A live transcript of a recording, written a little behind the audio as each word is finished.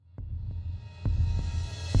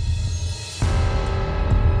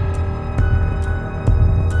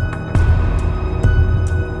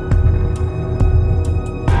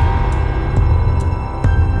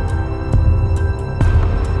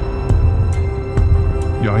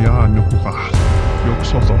ja nukukas,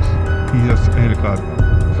 joksosos, ies ergar,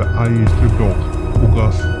 fe aistudok,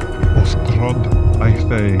 ugas, ostrod,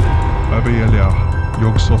 aistei, abelia,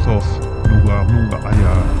 joksosos, nuga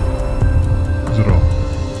aya, zro.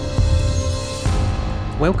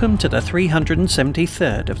 Welcome to the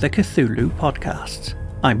 373rd of the Cthulhu podcasts.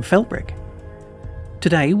 I'm Felbrick.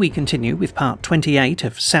 Today we continue with part 28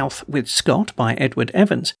 of South with Scott by Edward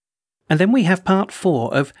Evans, and then we have part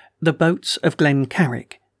 4 of The Boats of Glen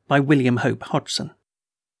Carrig by William Hope Hodgson.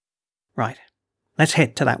 Right, let's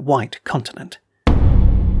head to that white continent.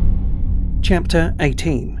 Chapter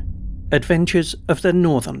 18. Adventures of the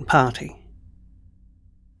Northern Party.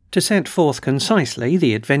 To set forth concisely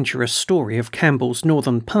the adventurous story of Campbell's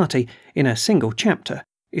Northern Party in a single chapter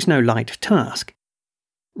is no light task.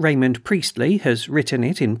 Raymond Priestley has written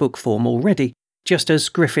it in book form already, just as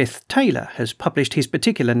Griffith Taylor has published his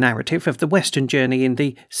particular narrative of the Western Journey in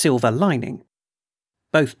The Silver Lining.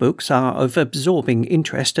 Both books are of absorbing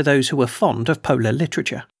interest to those who are fond of polar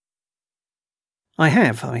literature. I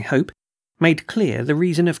have, I hope, made clear the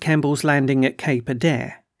reason of Campbell's landing at Cape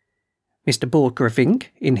Adare. Mr. Borchgrevink,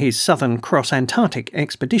 in his Southern Cross Antarctic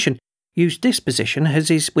expedition, used this position as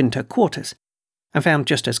his winter quarters, and found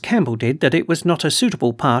just as Campbell did that it was not a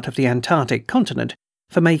suitable part of the Antarctic continent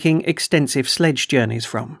for making extensive sledge journeys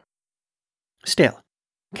from. Still,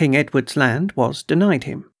 King Edward's Land was denied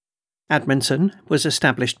him. Admonson was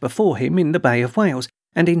established before him in the Bay of Wales,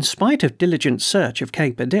 and in spite of diligent search of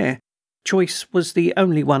Cape Adare, choice was the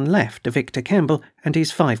only one left to Victor Campbell and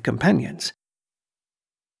his 5 companions.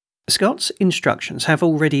 Scott's instructions have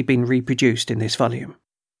already been reproduced in this volume.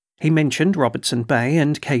 He mentioned Robertson Bay,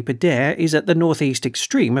 and Cape Adare is at the northeast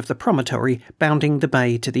extreme of the promontory bounding the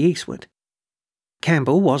bay to the eastward.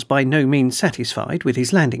 Campbell was by no means satisfied with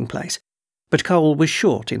his landing place, but coal was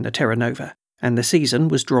short in the Terra Nova, and the season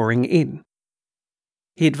was drawing in.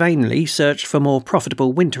 He had vainly searched for more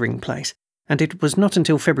profitable wintering place, and it was not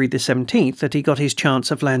until February the 17th that he got his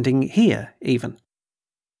chance of landing here, even.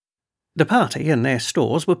 The party and their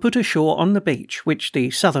stores were put ashore on the beach which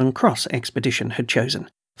the Southern Cross expedition had chosen,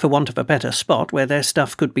 for want of a better spot where their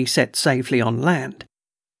stuff could be set safely on land.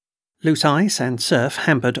 Loose ice and surf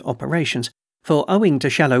hampered operations, for owing to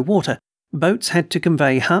shallow water, boats had to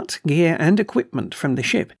convey hut, gear and equipment from the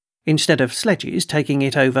ship, instead of sledges taking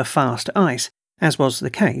it over fast ice, as was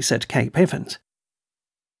the case at Cape Evans.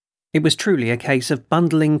 It was truly a case of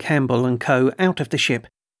bundling Campbell and co. out of the ship,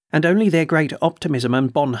 and only their great optimism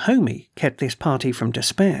and bonhomie kept this party from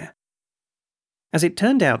despair. As it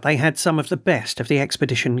turned out, they had some of the best of the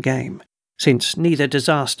expedition game, since neither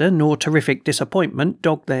disaster nor terrific disappointment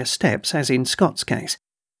dogged their steps as in Scott's case,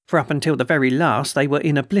 for up until the very last they were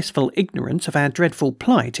in a blissful ignorance of our dreadful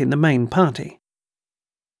plight in the main party.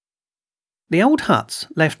 The old huts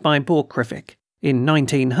left by Borchgrevink in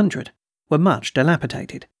 1900 were much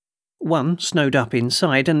dilapidated, one snowed up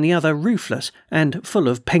inside and the other roofless and full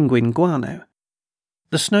of penguin guano.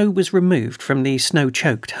 The snow was removed from the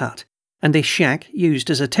snow-choked hut, and this shack used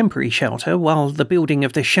as a temporary shelter while the building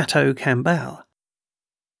of the Chateau Campbell.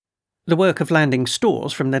 The work of landing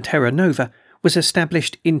stores from the Terra Nova was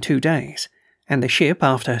established in 2 days, and the ship,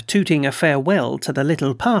 after tooting a farewell to the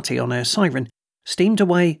little party on her siren, steamed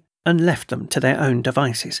away and left them to their own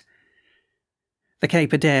devices. The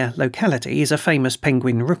Cape Adare locality is a famous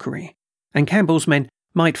penguin rookery, and Campbell's men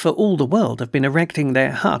might for all the world have been erecting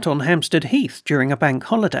their hut on Hampstead Heath during a bank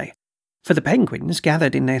holiday, for the penguins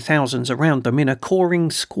gathered in their thousands around them in a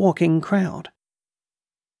cawing, squawking crowd.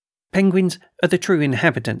 Penguins are the true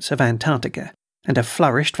inhabitants of Antarctica, and have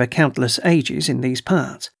flourished for countless ages in these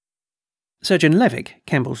parts. Surgeon Levick,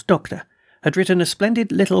 Campbell's doctor, had written a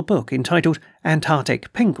splendid little book entitled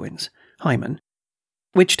Antarctic Penguins, Hyman,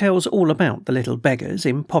 which tells all about the little beggars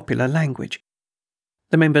in popular language.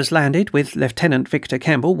 The members landed with Lieutenant Victor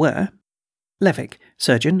Campbell were Levick,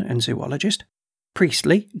 surgeon and zoologist;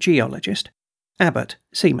 Priestley, geologist; Abbott,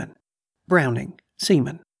 seaman; Browning,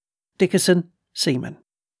 seaman; Dickerson, seaman.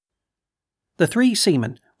 The 3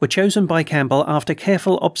 seamen were chosen by Campbell after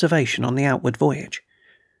careful observation on the outward voyage.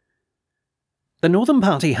 The Northern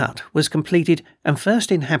Party hut was completed and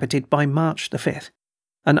first inhabited by March the 5th.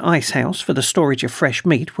 An ice house for the storage of fresh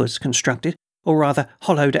meat was constructed, or rather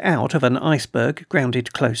hollowed out of an iceberg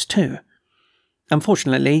grounded close to.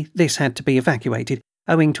 Unfortunately, this had to be evacuated,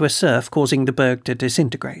 owing to a surf causing the berg to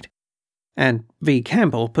disintegrate. And V.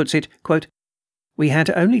 Campbell puts it, quote, "We had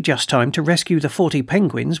only just time to rescue the 40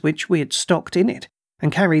 penguins which we had stocked in it,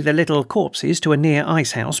 and carry the little corpses to a near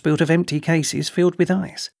ice house built of empty cases filled with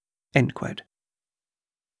ice." End quote.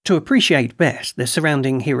 To appreciate best the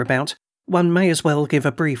surrounding hereabouts, one may as well give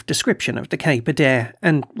a brief description of the Cape Adare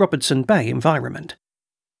and Robertson Bay environment.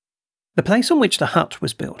 The place on which the hut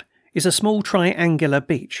was built is a small triangular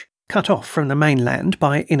beach cut off from the mainland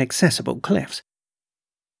by inaccessible cliffs.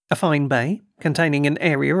 A fine bay, containing an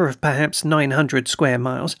area of perhaps 900 square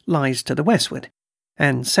miles, lies to the westward,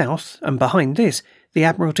 and south and behind this, the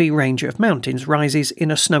Admiralty range of mountains rises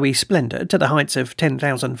in a snowy splendour to the heights of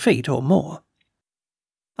 10,000 feet or more.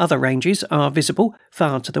 Other ranges are visible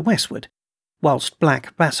far to the westward, whilst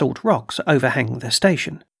black basalt rocks overhang the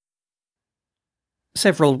station.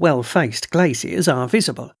 Several well-faced glaciers are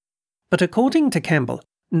visible, but according to Campbell,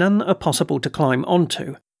 none are possible to climb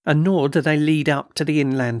onto, and nor do they lead up to the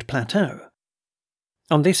inland plateau.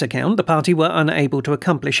 On this account, the party were unable to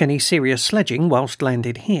accomplish any serious sledging whilst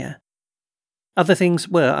landed here. Other things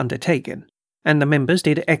were undertaken, and the members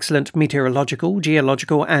did excellent meteorological,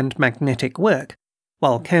 geological and magnetic work,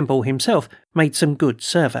 while Campbell himself made some good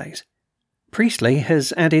surveys. Priestley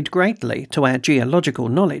has added greatly to our geological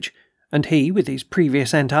knowledge, and he, with his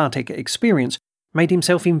previous Antarctic experience, made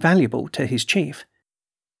himself invaluable to his chief.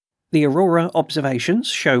 The aurora observations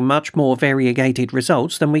show much more variegated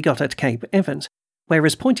results than we got at Cape Evans, where,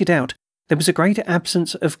 as pointed out, there was a great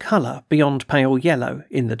absence of colour beyond pale yellow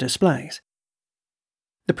in the displays.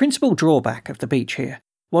 The principal drawback of the beach here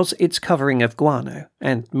was its covering of guano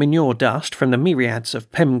and manure dust from the myriads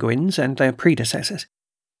of penguins and their predecessors.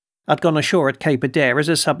 I'd gone ashore at Cape Adare as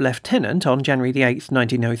a sub-lieutenant on January the 8th,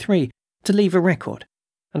 1903, to leave a record,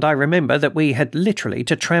 and I remember that we had literally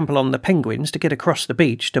to trample on the penguins to get across the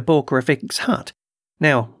beach to Borchgrevink's hut.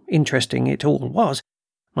 Now, interesting it all was,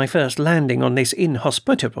 my first landing on this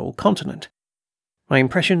inhospitable continent. My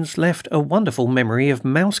impressions left a wonderful memory of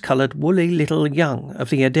mouse-coloured woolly little young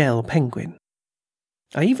of the Adele penguin.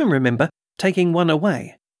 I even remember taking one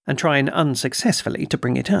away and trying unsuccessfully to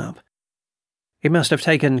bring it up. It must have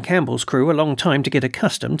taken Campbell's crew a long time to get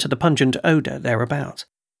accustomed to the pungent odour thereabouts.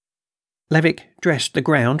 Levick dressed the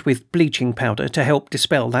ground with bleaching powder to help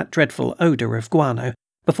dispel that dreadful odour of guano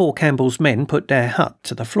before Campbell's men put their hut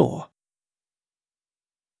to the floor.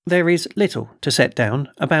 There is little to set down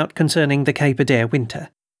about concerning the Cape Adare winter.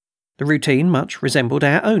 The routine much resembled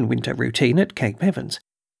our own winter routine at Cape Evans.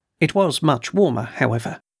 It was much warmer,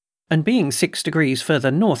 however, and being 6 degrees further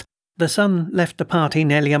north, the sun left the party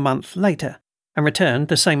nearly a month later, and returned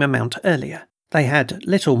the same amount earlier. They had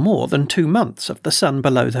little more than 2 months of the sun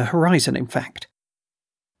below the horizon, in fact.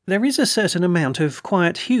 There is a certain amount of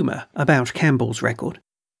quiet humour about Campbell's record.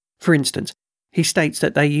 For instance, he states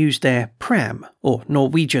that they used their pram, or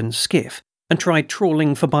Norwegian skiff, and tried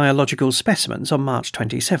trawling for biological specimens on March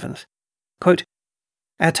 27th. Quote,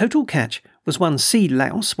 "Our total catch was 1 sea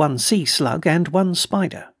louse, 1 sea slug, and 1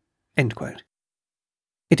 spider." End quote.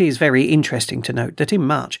 It is very interesting to note that in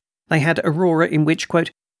March they had aurora in which,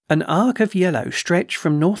 quote, "an arc of yellow stretched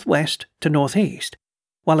from northwest to northeast,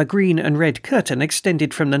 while a green and red curtain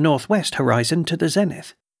extended from the northwest horizon to the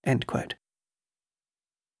zenith." End quote.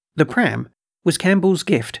 The pram was Campbell's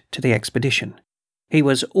gift to the expedition. He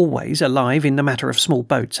was always alive in the matter of small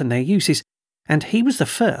boats and their uses, and he was the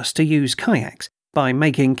first to use kayaks by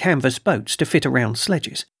making canvas boats to fit around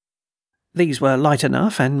sledges. These were light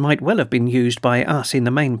enough and might well have been used by us in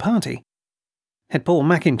the main party. Had Paul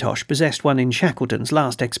Mackintosh possessed one in Shackleton's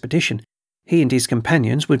last expedition, he and his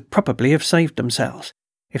companions would probably have saved themselves.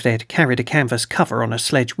 If they had carried a canvas cover on a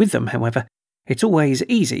sledge with them, however, it's always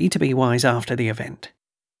easy to be wise after the event.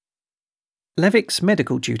 Levick's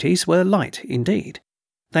medical duties were light indeed.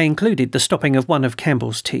 They included the stopping of one of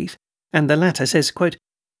Campbell's teeth, and the latter says, quote,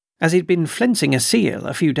 "As he'd been flensing a seal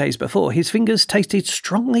a few days before, his fingers tasted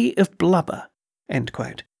strongly of blubber." End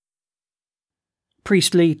quote.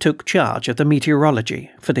 Priestley took charge of the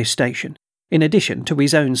meteorology for this station, in addition to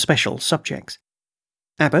his own special subjects.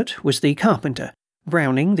 Abbott was the carpenter,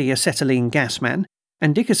 Browning the acetylene gas man,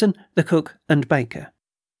 and Dickerson the cook and baker.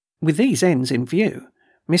 With these ends in view,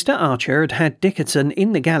 Mr. Archer had had Dickerson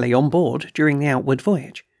in the galley on board during the outward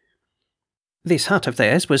voyage. This hut of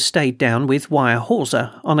theirs was stayed down with wire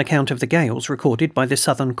hawser on account of the gales recorded by the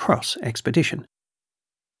Southern Cross expedition.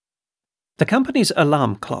 The company's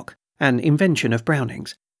alarm clock, an invention of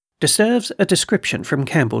Browning's, deserves a description from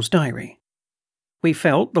Campbell's diary. "We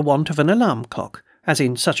felt the want of an alarm clock, as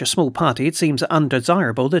in such a small party it seems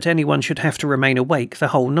undesirable that anyone should have to remain awake the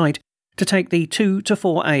whole night to take the 2 to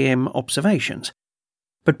 4 a.m. observations.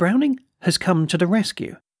 But Browning has come to the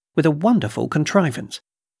rescue with a wonderful contrivance.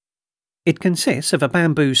 It consists of a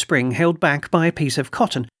bamboo spring held back by a piece of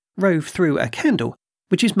cotton rove through a candle,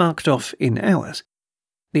 which is marked off in hours.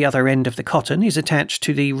 The other end of the cotton is attached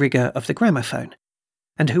to the rigger of the gramophone,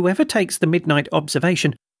 and whoever takes the midnight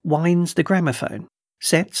observation winds the gramophone,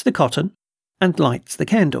 sets the cotton, and lights the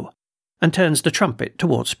candle, and turns the trumpet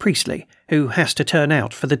towards Priestley, who has to turn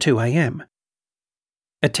out for the 2 a.m.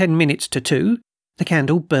 At 10 minutes to 2, the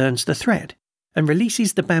candle burns the thread and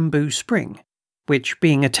releases the bamboo spring, which,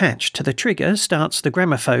 being attached to the trigger, starts the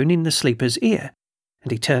gramophone in the sleeper's ear,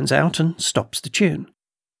 and he turns out and stops the tune.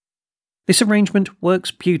 This arrangement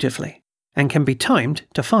works beautifully and can be timed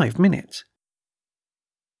to 5 minutes.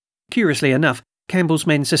 Curiously enough, Campbell's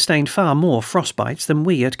men sustained far more frostbites than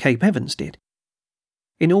we at Cape Evans did.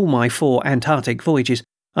 In all my 4 Antarctic voyages,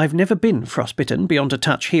 I've never been frostbitten beyond a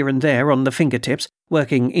touch here and there on the fingertips,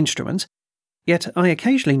 working instruments, yet I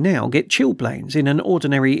occasionally now get chilblains in an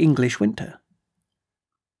ordinary English winter.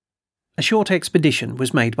 A short expedition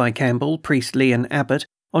was made by Campbell, Priestley and Abbott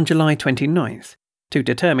on July 29th to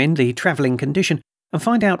determine the travelling condition and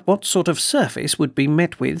find out what sort of surface would be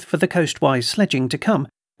met with for the coastwise sledging to come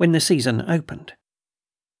when the season opened.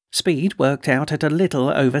 Speed worked out at a little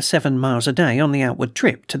over 7 miles a day on the outward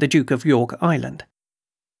trip to the Duke of York Island.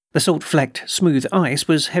 The salt-flecked, smooth ice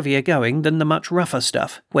was heavier going than the much rougher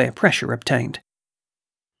stuff where pressure obtained.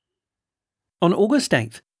 On August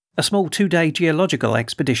 8th, a small 2-day geological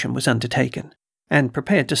expedition was undertaken, and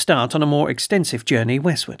prepared to start on a more extensive journey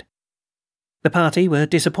westward. The party were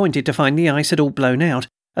disappointed to find the ice had all blown out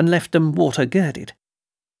and left them water-girded.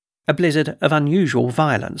 A blizzard of unusual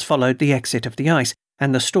violence followed the exit of the ice,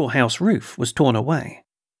 and the storehouse roof was torn away.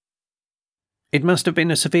 It must have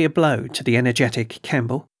been a severe blow to the energetic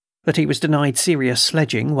Campbell that he was denied serious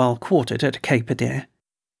sledging while quartered at Cape Adare.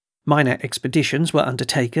 Minor expeditions were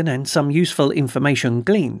undertaken and some useful information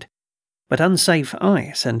gleaned, but unsafe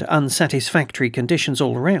ice and unsatisfactory conditions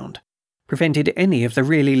all around prevented any of the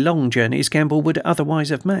really long journeys Campbell would otherwise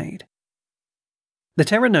have made. The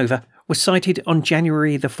Terra Nova was sighted on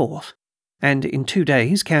January the 4th, and in 2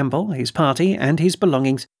 days Campbell, his party and his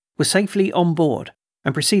belongings were safely on board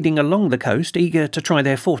and proceeding along the coast, eager to try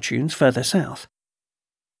their fortunes further south.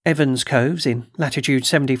 Evans Coves in latitude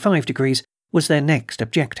 75 degrees was their next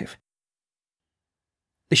objective.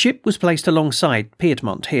 The ship was placed alongside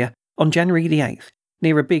Piedmont here on January the 8th,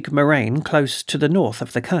 near a big moraine close to the north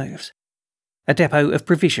of the coves. A depot of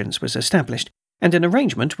provisions was established, and an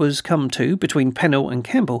arrangement was come to between Pennell and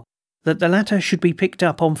Campbell that the latter should be picked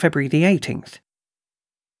up on February the 18th.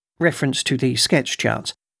 Reference to the sketch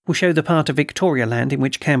charts will show the part of Victoria Land in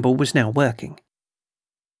which Campbell was now working.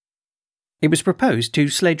 It was proposed to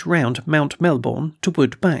sledge round Mount Melbourne to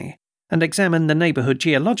Wood Bay and examine the neighbourhood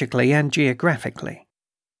geologically and geographically.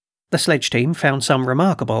 The sledge team found some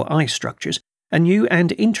remarkable ice structures and new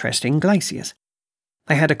and interesting glaciers.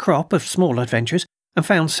 They had a crop of small adventures and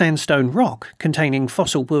found sandstone rock containing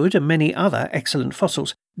fossil wood and many other excellent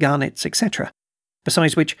fossils, garnets, etc.,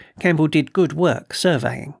 besides which Campbell did good work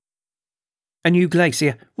surveying. A new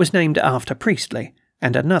glacier was named after Priestley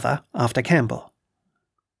and another after Campbell.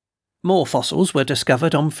 More fossils were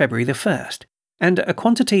discovered on February the 1st, and a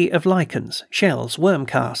quantity of lichens, shells, worm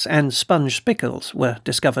casts, and sponge spicules were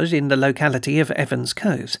discovered in the locality of Evans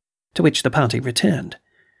Coves, to which the party returned.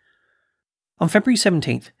 On February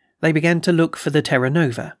 17th, they began to look for the Terra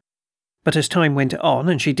Nova, but as time went on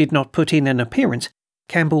and she did not put in an appearance,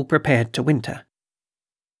 Campbell prepared to winter.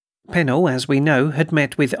 Pennell, as we know, had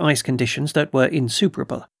met with ice conditions that were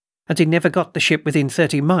insuperable, and he never got the ship within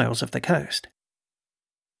 30 miles of the coast.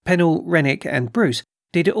 Pennell, Rennick and Bruce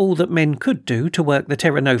did all that men could do to work the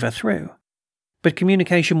Terra Nova through, but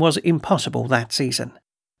communication was impossible that season,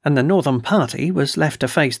 and the northern party was left to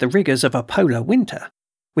face the rigours of a polar winter,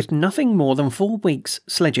 with nothing more than 4 weeks'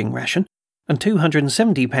 sledging ration and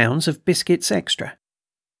 270 pounds of biscuits extra.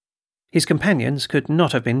 His companions could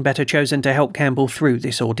not have been better chosen to help Campbell through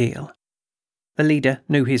this ordeal. The leader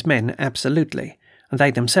knew his men absolutely, and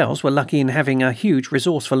they themselves were lucky in having a huge,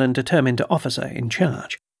 resourceful and determined officer in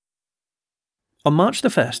charge. On March the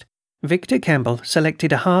 1st, Victor Campbell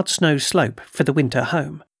selected a hard snow slope for the winter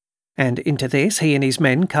home, and into this he and his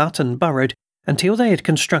men cut and burrowed until they had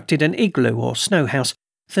constructed an igloo or snow house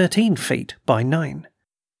 13 feet by 9.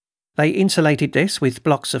 They insulated this with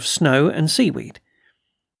blocks of snow and seaweed.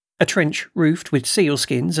 A trench roofed with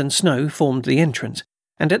sealskins and snow formed the entrance,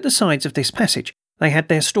 and at the sides of this passage they had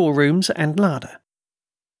their storerooms and larder.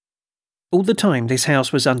 All the time this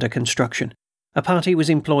house was under construction, a party was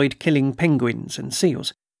employed killing penguins and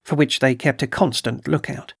seals, for which they kept a constant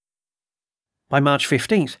lookout. By March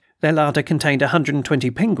 15th, their larder contained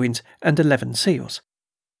 120 penguins and 11 seals.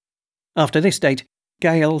 After this date,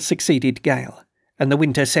 gale succeeded gale, and the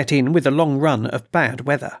winter set in with a long run of bad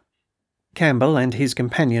weather. Campbell and his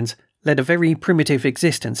companions led a very primitive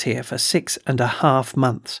existence here for 6.5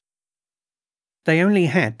 months. They only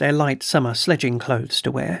had their light summer sledging clothes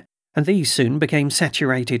to wear, and these soon became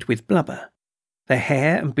saturated with blubber. Their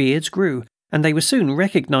hair and beards grew, and they were soon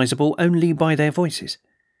recognisable only by their voices.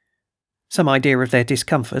 Some idea of their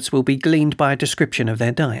discomforts will be gleaned by a description of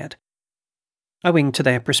their diet. Owing to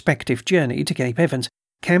their prospective journey to Cape Evans,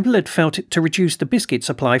 Campbell had felt it to reduce the biscuit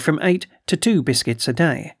supply from 8 to 2 biscuits a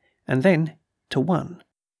day, and then to 1.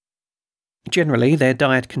 Generally, their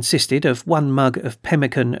diet consisted of 1 mug of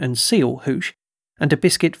pemmican and seal hoosh, and a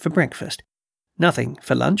biscuit for breakfast, nothing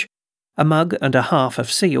for lunch, a mug and a half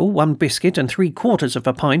of seal, 1 biscuit and 3/4 of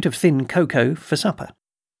a pint of thin cocoa for supper.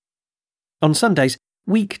 On Sundays,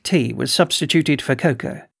 weak tea was substituted for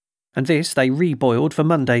cocoa, and this they reboiled for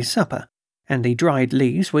Monday's supper, and the dried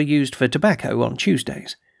leaves were used for tobacco on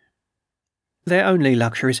Tuesdays. Their only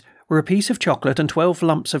luxuries were a piece of chocolate and 12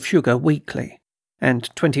 lumps of sugar weekly,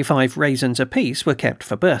 and 25 raisins apiece were kept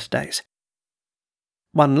for birthdays.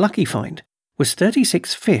 One lucky find was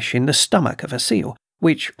 36 fish in the stomach of a seal,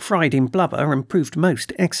 which fried in blubber and proved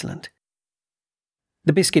most excellent.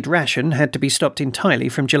 The biscuit ration had to be stopped entirely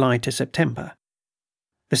from July to September.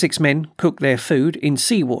 The 6 men cooked their food in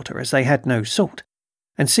seawater as they had no salt,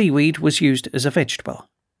 and seaweed was used as a vegetable.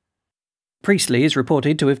 Priestley is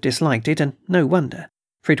reported to have disliked it, and no wonder,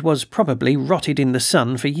 for it was probably rotted in the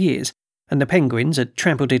sun for years, and the penguins had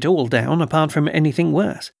trampled it all down apart from anything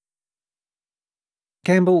worse.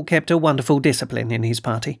 Campbell kept a wonderful discipline in his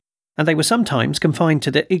party, and they were sometimes confined to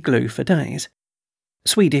the igloo for days.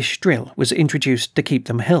 Swedish drill was introduced to keep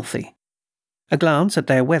them healthy. A glance at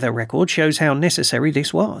their weather record shows how necessary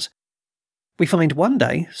this was. We find one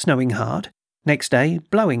day snowing hard, next day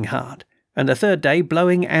blowing hard, and the third day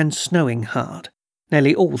blowing and snowing hard,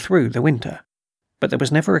 nearly all through the winter, but there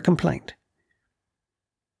was never a complaint.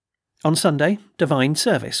 On Sunday, divine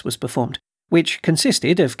service was performed, which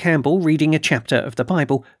consisted of Campbell reading a chapter of the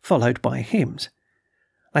Bible, followed by hymns.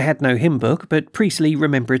 They had no hymn book, but Priestley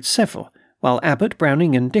remembered several, while Abbott,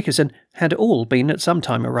 Browning and Dickerson had all been at some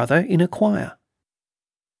time or other in a choir.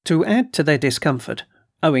 To add to their discomfort,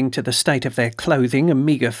 owing to the state of their clothing and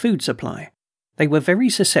meagre food supply, they were very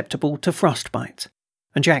susceptible to frostbites,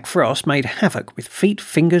 and Jack Frost made havoc with feet,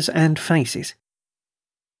 fingers and faces.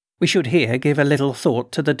 We should here give a little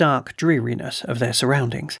thought to the dark dreariness of their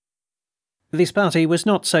surroundings. This party was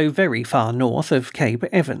not so very far north of Cape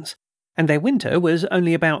Evans, and their winter was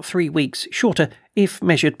only about 3 weeks shorter if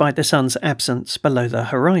measured by the sun's absence below the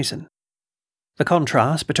horizon. The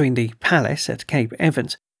contrast between the palace at Cape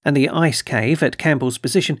Evans and the ice cave at Campbell's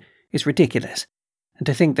position is ridiculous, and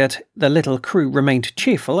to think that the little crew remained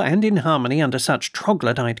cheerful and in harmony under such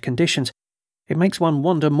troglodyte conditions, it makes one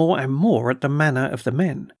wonder more and more at the manner of the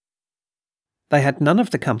men. They had none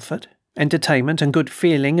of the comfort, entertainment and good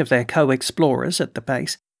feeling of their co-explorers at the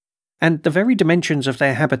base, and the very dimensions of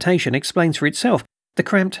their habitation explains for itself the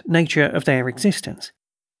cramped nature of their existence.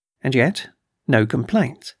 And yet, no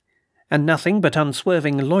complaints, and nothing but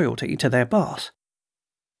unswerving loyalty to their boss.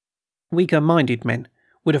 Weaker-minded men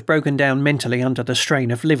would have broken down mentally under the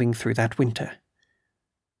strain of living through that winter.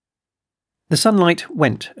 The sunlight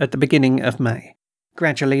went at the beginning of May,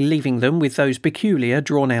 gradually leaving them with those peculiar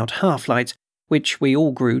drawn-out half-lights which we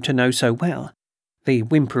all grew to know so well, the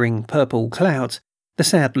whimpering purple clouds, the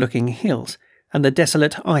sad-looking hills, and the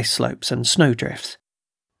desolate ice slopes and snowdrifts.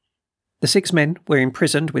 The 6 men were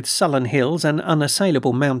imprisoned with sullen hills and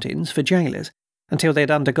unassailable mountains for jailers until they had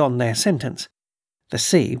undergone their sentence. The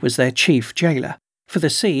sea was their chief jailer, for the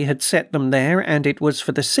sea had set them there, and it was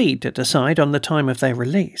for the sea to decide on the time of their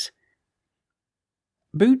release.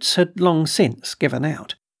 Boots had long since given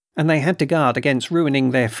out, and they had to guard against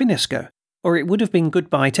ruining their finneskoe, or it would have been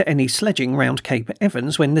goodbye to any sledging round Cape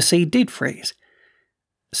Evans when the sea did freeze.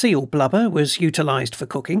 Seal blubber was utilised for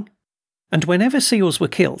cooking, and whenever seals were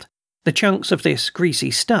killed, the chunks of this greasy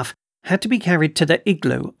stuff had to be carried to the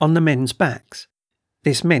igloo on the men's backs.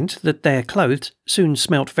 This meant that their clothes soon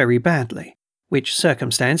smelt very badly, which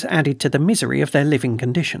circumstance added to the misery of their living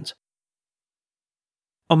conditions.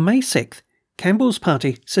 On May 6th, Campbell's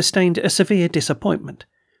party sustained a severe disappointment,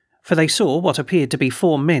 for they saw what appeared to be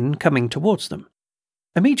 4 men coming towards them.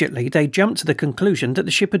 Immediately they jumped to the conclusion that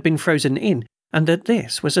the ship had been frozen in and that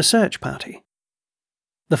this was a search party.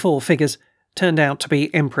 The 4 figures turned out to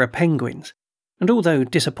be emperor penguins, and although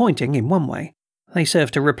disappointing in one way, they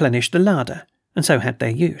served to replenish the larder, and so had their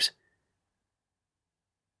use.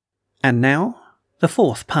 And now, the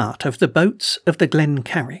 4th part of The Boats of the Glen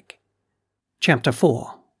Carrig. Chapter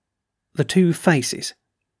 4. The 2 Faces.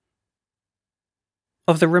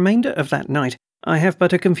 Of the remainder of that night, I have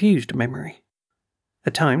but a confused memory.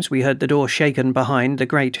 At times we heard the door shaken behind the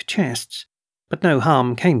great chests, but no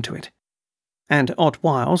harm came to it. And odd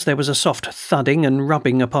whiles there was a soft thudding and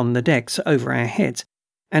rubbing upon the decks over our heads,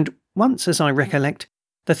 and once, as I recollect,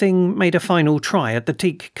 the thing made a final try at the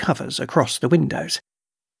teak covers across the windows.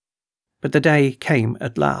 But the day came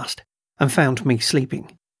at last, and found me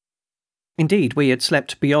sleeping. Indeed, we had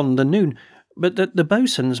slept beyond the noon, but that the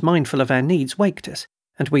boatswains, mindful of our needs, waked us,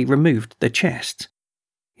 and we removed the chests.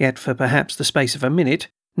 Yet for perhaps the space of a minute,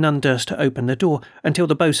 none durst to open the door until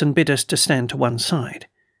the boatswain bid us to stand to one side.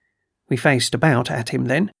 We faced about at him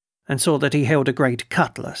then, and saw that he held a great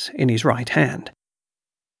cutlass in his right hand.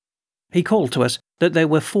 He called to us that there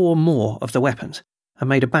were 4 more of the weapons, and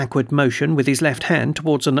made a backward motion with his left hand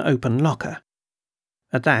towards an open locker.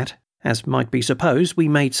 At that, as might be supposed, we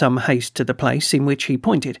made some haste to the place in which he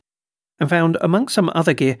pointed, and found amongst some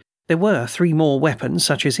other gear there were 3 more weapons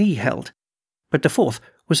such as he held, but the 4th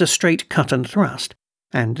was a straight cut and thrust,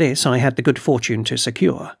 and this I had the good fortune to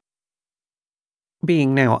secure.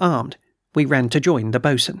 Being now armed, we ran to join the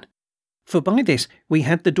boatswain, for by this we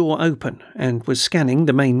had the door open and was scanning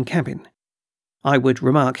the main cabin. I would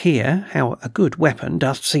remark here how a good weapon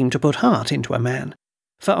doth seem to put heart into a man,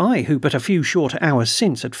 for I, who but a few short hours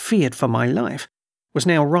since had feared for my life, was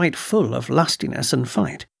now right full of lustiness and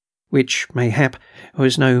fight, which, mayhap,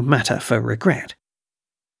 was no matter for regret.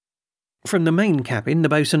 From the main cabin the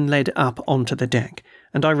boatswain led up onto the deck,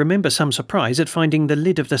 and I remember some surprise at finding the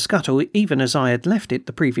lid of the scuttle even as I had left it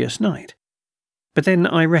the previous night. But then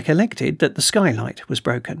I recollected that the skylight was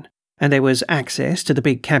broken, and there was access to the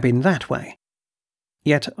big cabin that way.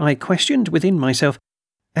 Yet I questioned within myself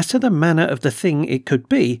as to the manner of the thing it could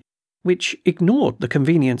be, which ignored the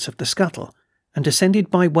convenience of the scuttle, and descended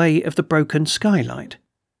by way of the broken skylight.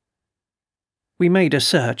 We made a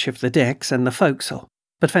search of the decks and the forecastle,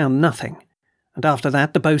 but found nothing, and after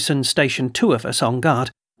that the boatswain stationed 2 of us on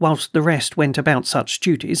guard, whilst the rest went about such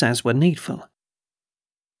duties as were needful.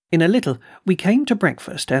 In a little we came to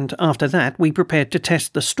breakfast, and after that we prepared to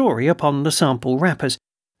test the story upon the sample wrappers,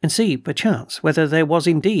 and see, perchance, whether there was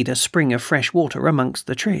indeed a spring of fresh water amongst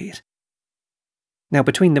the trees. Now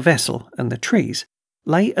between the vessel and the trees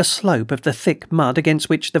lay a slope of the thick mud against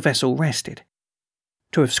which the vessel rested.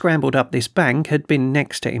 To have scrambled up this bank had been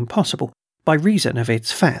next to impossible, by reason of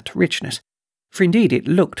its fat richness, for indeed it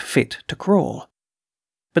looked fit to crawl.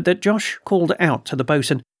 But that Josh called out to the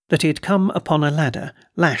boatswain that he had come upon a ladder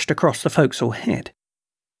lashed across the forecastle head.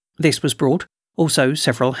 This was brought, also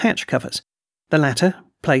several hatch covers, the latter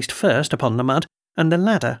placed first upon the mud, and the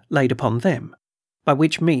ladder laid upon them, by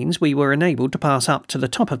which means we were enabled to pass up to the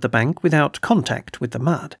top of the bank without contact with the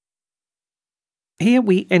mud. Here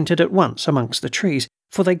we entered at once amongst the trees,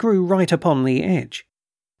 for they grew right upon the edge,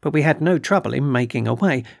 but we had no trouble in making a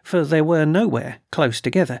way, for they were nowhere close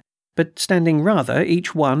together, but standing rather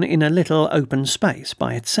each one in a little open space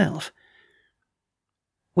by itself.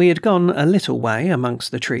 We had gone a little way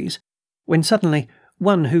amongst the trees, when suddenly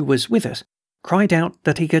one who was with us cried out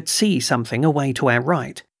that he could see something away to our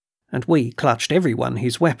right, and we clutched every one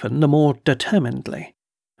his weapon the more determinedly,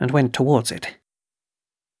 and went towards it.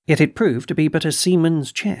 Yet it proved to be but a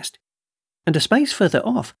seaman's chest, and a space further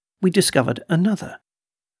off we discovered another,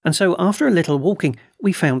 and so after a little walking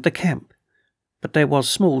we found the camp, but there was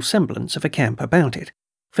small semblance of a camp about it,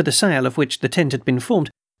 for the sail of which the tent had been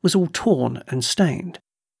formed was all torn and stained,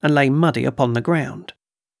 and lay muddy upon the ground.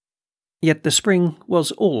 Yet the spring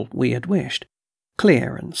was all we had wished,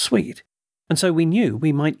 clear and sweet, and so we knew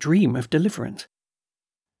we might dream of deliverance.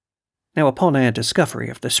 Now upon our discovery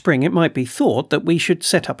of the spring it might be thought that we should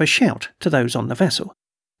set up a shout to those on the vessel,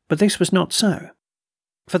 but this was not so,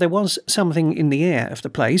 for there was something in the air of the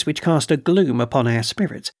place which cast a gloom upon our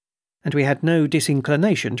spirits, and we had no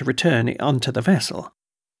disinclination to return unto the vessel.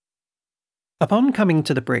 Upon coming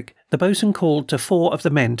to the brig, the boatswain called to 4 of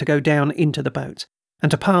the men to go down into the boats, and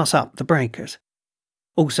to pass up the breakers.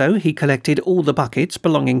 Also he collected all the buckets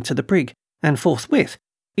belonging to the brig, and forthwith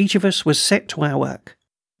each of us was set to our work.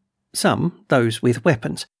 Some, those with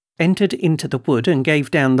weapons, entered into the wood and gave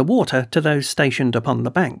down the water to those stationed upon the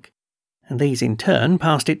bank, and these in turn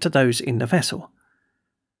passed it to those in the vessel.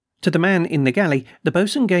 To the man in the galley the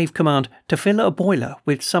boatswain gave command to fill a boiler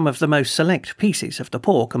with some of the most select pieces of the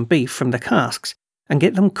pork and beef from the casks, and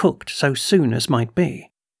get them cooked so soon as might be.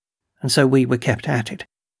 And so we were kept at it,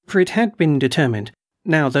 for it had been determined,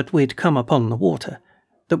 now that we'd come upon the water,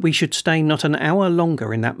 that we should stay not an hour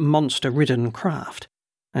longer in that monster-ridden craft,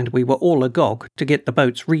 and we were all agog to get the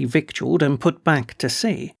boats re-victualled and put back to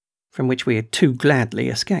sea, from which we had too gladly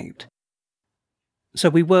escaped. So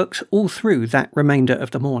we worked all through that remainder of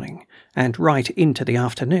the morning, and right into the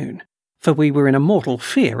afternoon, for we were in a mortal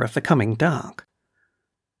fear of the coming dark.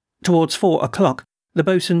 Towards 4 o'clock, the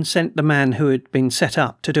boatswain sent the man who had been set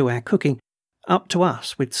up to do our cooking up to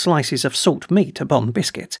us with slices of salt meat upon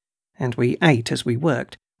biscuits, and we ate as we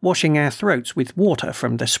worked, washing our throats with water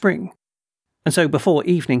from the spring. And so before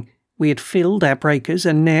evening, we had filled our breakers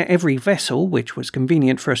and near every vessel which was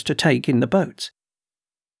convenient for us to take in the boats.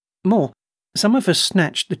 More, some of us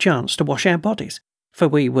snatched the chance to wash our bodies, for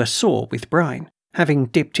we were sore with brine, having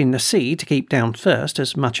dipped in the sea to keep down thirst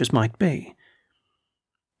as much as might be.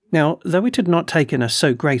 Now, though it had not taken us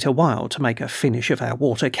so great a while to make a finish of our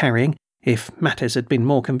water carrying, if matters had been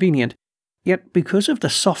more convenient, yet because of the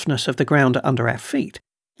softness of the ground under our feet,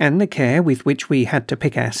 and the care with which we had to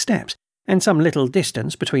pick our steps, and some little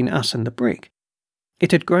distance between us and the brig,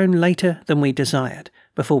 it had grown later than we desired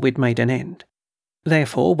before we'd made an end.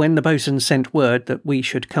 Therefore, when the boatswain sent word that we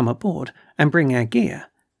should come aboard and bring our gear,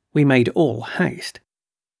 we made all haste.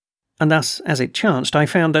 And thus, as it chanced, I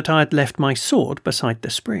found that I had left my sword beside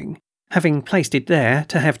the spring, having placed it there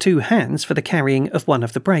to have 2 hands for the carrying of one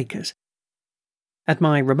of the breakers. At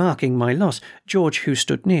my remarking my loss, George, who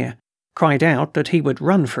stood near, cried out that he would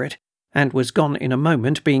run for it, and was gone in a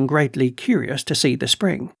moment, being greatly curious to see the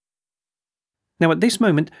spring. Now at this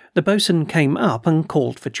moment the boatswain came up and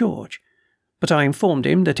called for George, but I informed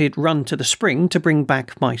him that he had run to the spring to bring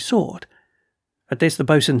back my sword. At this the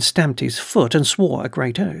boatswain stamped his foot and swore a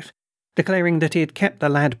great oath, declaring that he had kept the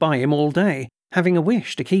lad by him all day, having a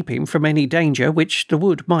wish to keep him from any danger which the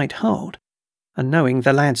wood might hold, and knowing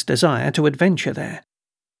the lad's desire to adventure there.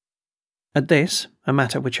 At this, a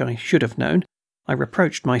matter which I should have known, I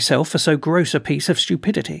reproached myself for so gross a piece of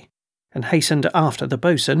stupidity, and hastened after the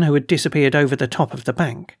boatswain, who had disappeared over the top of the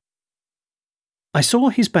bank. I saw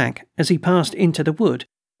his back as he passed into the wood,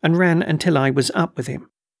 and ran until I was up with him,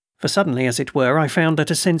 for suddenly, as it were, I found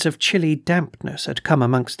that a sense of chilly dampness had come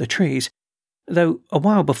amongst the trees, though a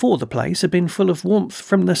while before the place had been full of warmth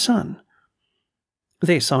from the sun.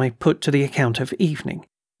 This I put to the account of evening,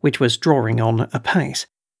 which was drawing on apace,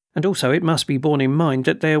 and also it must be borne in mind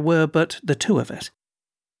that there were but the 2 of us.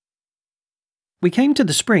 We came to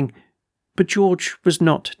the spring, but George was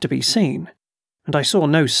not to be seen, and I saw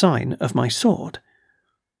no sign of my sword.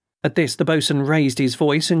 At this the boatswain raised his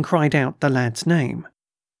voice and cried out the lad's name.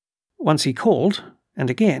 Once he called, and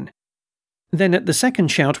again. Then at the second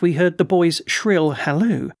shout we heard the boy's shrill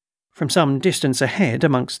halloo from some distance ahead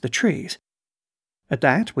amongst the trees. At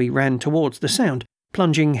that we ran towards the sound,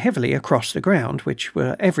 plunging heavily across the ground, which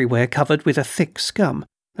were everywhere covered with a thick scum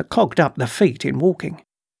that clogged up the feet in walking.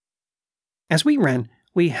 As we ran,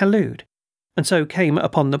 we hallooed, and so came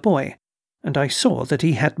upon the boy, and I saw that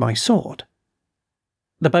he had my sword.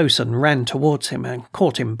 The boatswain ran towards him and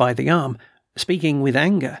caught him by the arm, speaking with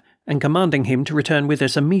anger and commanding him to return with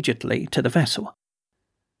us immediately to the vessel.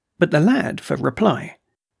 But the lad, for reply,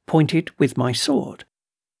 pointed with my sword,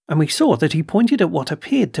 and we saw that he pointed at what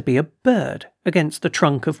appeared to be a bird against the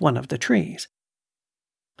trunk of one of the trees.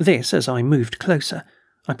 This, as I moved closer,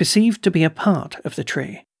 I perceived to be a part of the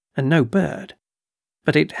tree, and no bird,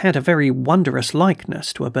 but it had a very wondrous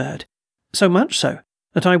likeness to a bird, so much so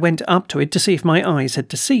that I went up to it to see if my eyes had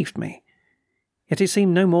deceived me. Yet it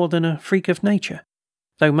seemed no more than a freak of nature,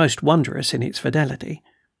 though most wondrous in its fidelity.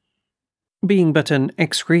 Being but an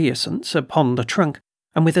excrescence upon the trunk,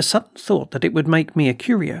 and with a sudden thought that it would make me a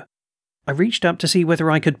curio, I reached up to see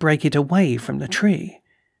whether I could break it away from the tree,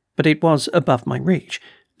 but it was above my reach,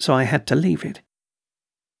 so I had to leave it.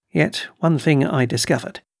 Yet one thing I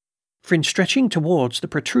discovered, for in stretching towards the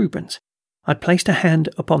protuberance, I placed a hand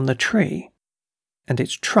upon the tree, and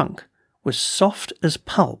its trunk was soft as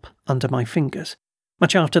pulp under my fingers,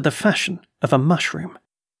 much after the fashion of a mushroom.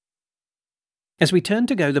 As we turned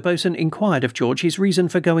to go, the boatswain inquired of George his reason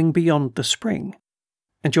for going beyond the spring,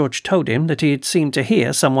 and George told him that he had seemed to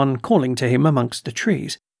hear someone calling to him amongst the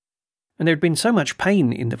trees, and there had been so much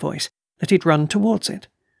pain in the voice that he'd run towards it.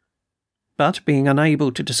 But, being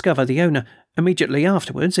unable to discover the owner, immediately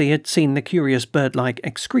afterwards he had seen the curious bird-like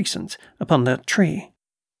excrescence upon the tree.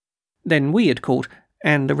 Then we had called,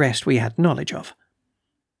 and the rest we had knowledge of.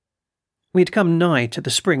 We had come nigh to the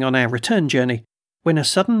spring on our return journey, when a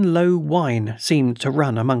sudden low whine seemed to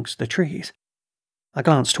run amongst the trees. I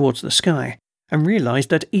glanced towards the sky, and realized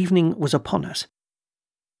that evening was upon us.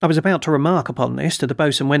 I was about to remark upon this to the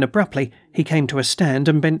boatswain when abruptly he came to a stand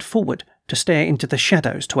and bent forward to stare into the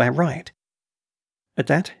shadows to our right. At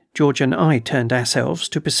that, George and I turned ourselves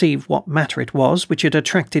to perceive what matter it was which had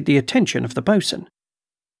attracted the attention of the boatswain.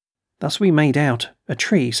 Thus we made out a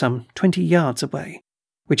tree some 20 yards away,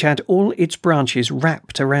 which had all its branches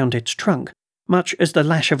wrapped around its trunk, much as the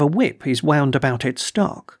lash of a whip is wound about its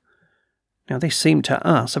stock. Now this seemed to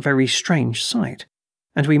us a very strange sight,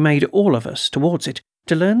 and we made all of us towards it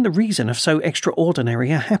to learn the reason of so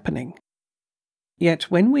extraordinary a happening. Yet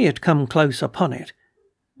when we had come close upon it,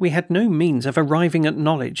 we had no means of arriving at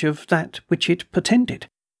knowledge of that which it portended,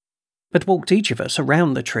 but walked each of us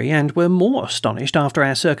around the tree and were more astonished after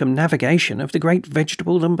our circumnavigation of the great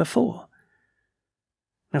vegetable than before.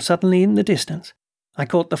 Now suddenly in the distance, I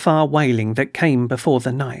caught the far wailing that came before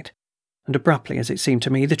the night, and abruptly, as it seemed to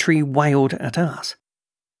me, the tree wailed at us.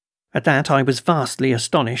 At that I was vastly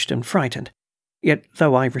astonished and frightened, yet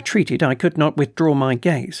though I retreated I could not withdraw my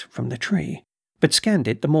gaze from the tree, but scanned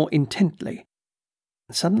it the more intently.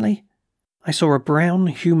 And suddenly I saw a brown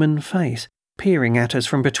human face peering at us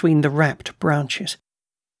from between the wrapped branches.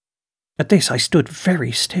 At this I stood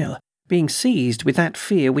very still, being seized with that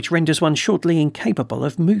fear which renders one shortly incapable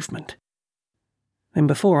of movement. Then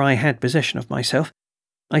before I had possession of myself,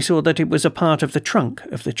 I saw that it was a part of the trunk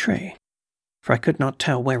of the tree, for I could not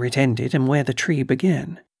tell where it ended and where the tree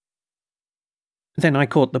began. Then I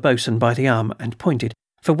caught the bo'sun by the arm and pointed,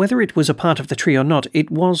 for whether it was a part of the tree or not,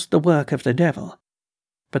 it was the work of the devil.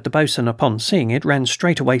 But the bo'sun, upon seeing it, ran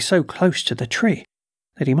straightway so close to the tree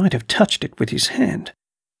that he might have touched it with his hand,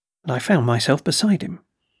 and I found myself beside him.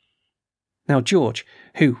 Now George,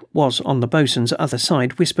 who was on the bo'sun's other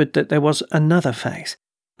side, whispered that there was another face,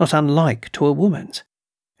 not unlike to a woman's,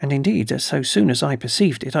 and indeed, so soon as I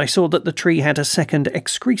perceived it, I saw that the tree had a second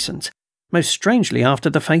excrescence, most strangely after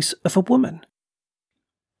the face of a woman.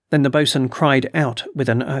 Then the bo'sun cried out with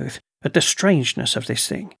an oath at the strangeness of this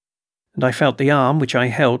thing, and I felt the arm which I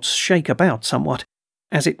held shake about somewhat,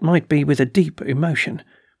 as it might be with a deep emotion.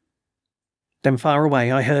 Then far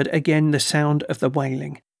away I heard again the sound of the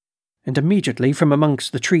wailing, and immediately from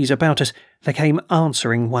amongst the trees about us there came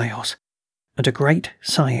answering wails, and a great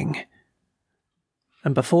sighing.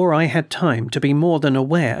 And before I had time to be more than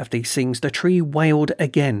aware of these things, the tree wailed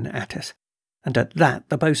again at us, and at that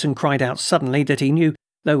the bo'sun cried out suddenly that he knew,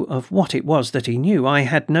 though of what it was that he knew, I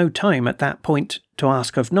had no time at that point to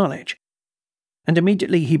ask of knowledge. And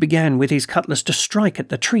immediately he began with his cutlass to strike at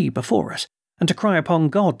the tree before us, and to cry upon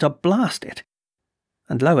God to blast it.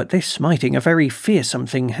 And lo, at this smiting, a very fearsome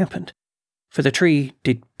thing happened, for the tree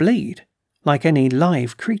did bleed, like any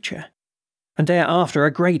live creature. And thereafter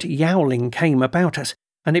a great yowling came about us,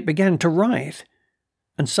 and it began to writhe.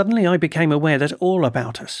 And suddenly I became aware that all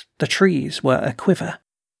about us the trees were a-quiver.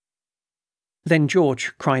 Then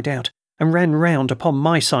George cried out, and ran round upon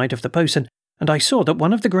my side of the bo'sun, and I saw that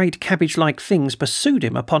one of the great cabbage-like things pursued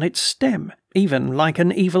him upon its stem, even like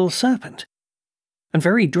an evil serpent. And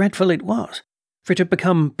very dreadful it was, for it had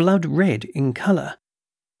become blood-red in colour.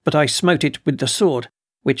 But I smote it with the sword,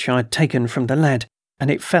 which I had taken from the lad,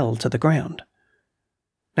 and it fell to the ground.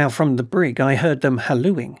 Now from the brig I heard them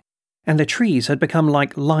hallooing, and the trees had become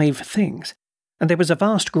like live things, and there was a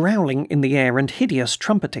vast growling in the air and hideous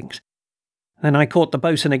trumpetings. Then I caught the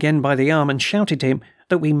bo'sun again by the arm and shouted to him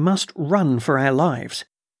that we must run for our lives.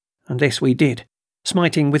 And this we did,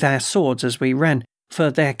 smiting with our swords as we ran,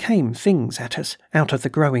 for there came things at us out of the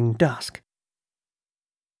growing dusk.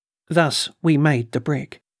 Thus we made the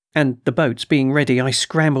brig, and the boats being ready, I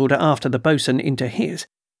scrambled after the bo'sun into his,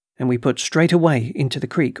 and we put straight away into the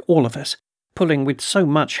creek, all of us, pulling with so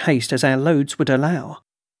much haste as our loads would allow.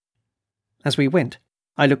 As we went,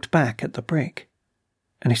 I looked back at the brig,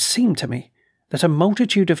 and it seemed to me that a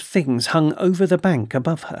multitude of things hung over the bank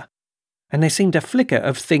above her, and there seemed a flicker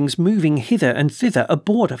of things moving hither and thither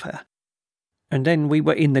aboard of her. And then we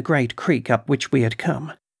were in the great creek up which we had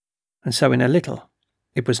come, and so in a little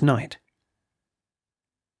it was night.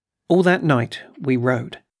 All that night we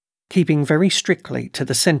rowed, keeping very strictly to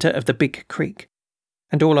the centre of the big creek,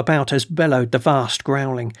 and all about us bellowed the vast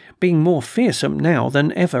growling, being more fearsome now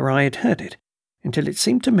than ever I had heard it, until it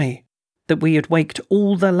seemed to me that we had waked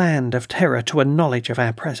all the land of terror to a knowledge of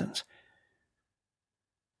our presence.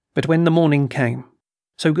 But when the morning came,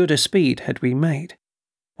 so good a speed had we made,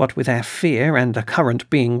 what with our fear and the current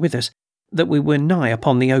being with us, that we were nigh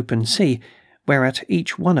upon the open sea, whereat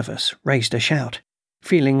each one of us raised a shout,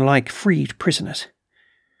 feeling like freed prisoners.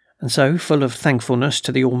 And so, full of thankfulness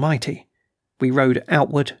to the Almighty, we rowed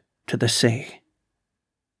outward to the sea.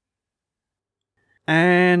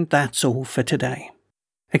 And that's all for today,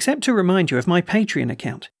 except to remind you of my Patreon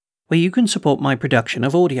account, where you can support my production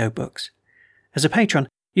of audiobooks. As a patron,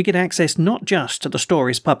 you get access not just to the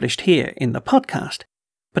stories published here in the podcast,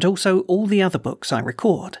 but also all the other books I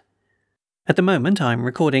record. At the moment, I'm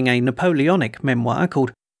recording a Napoleonic memoir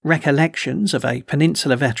called Recollections of a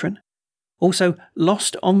Peninsula Veteran, also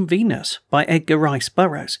Lost on Venus by Edgar Rice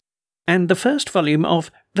Burroughs, and the first volume of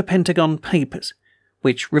The Pentagon Papers,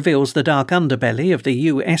 which reveals the dark underbelly of the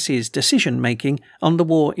US's decision-making on the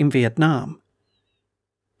war in Vietnam.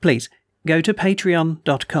 Please, go to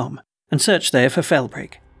patreon.com and search there for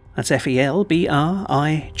Felbrigg. That's Felbrigg.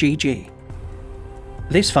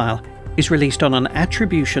 This file is released on an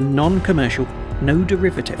attribution non-commercial no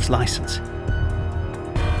derivatives license.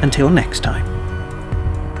 Until next time.